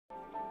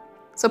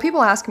So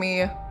people ask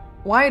me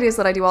why it is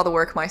that I do all the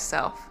work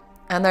myself,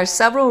 and there's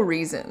several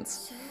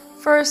reasons.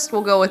 First,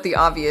 we'll go with the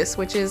obvious,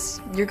 which is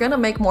you're gonna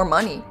make more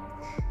money.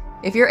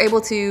 If you're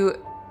able to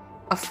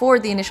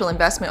afford the initial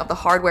investment of the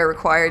hardware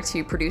required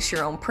to produce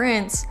your own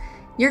prints,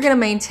 you're gonna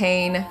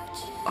maintain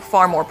a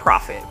far more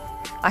profit.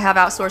 I have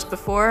outsourced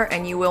before,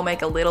 and you will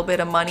make a little bit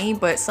of money,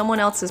 but someone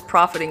else is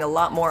profiting a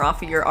lot more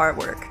off of your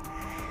artwork.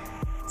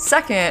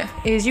 Second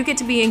is you get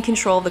to be in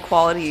control of the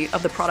quality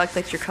of the product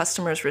that your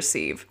customers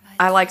receive.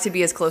 I like to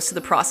be as close to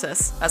the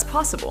process as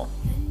possible.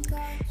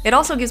 It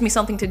also gives me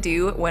something to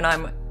do when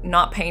I'm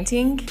not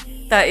painting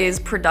that is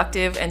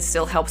productive and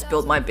still helps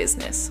build my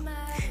business.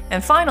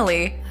 And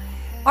finally,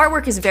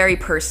 artwork is very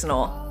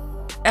personal.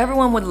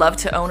 Everyone would love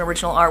to own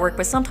original artwork,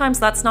 but sometimes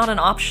that's not an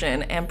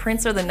option, and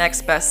prints are the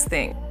next best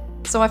thing.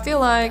 So I feel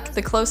like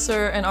the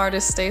closer an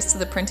artist stays to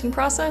the printing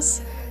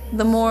process,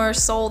 the more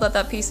soul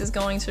that piece is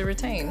going to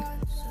retain.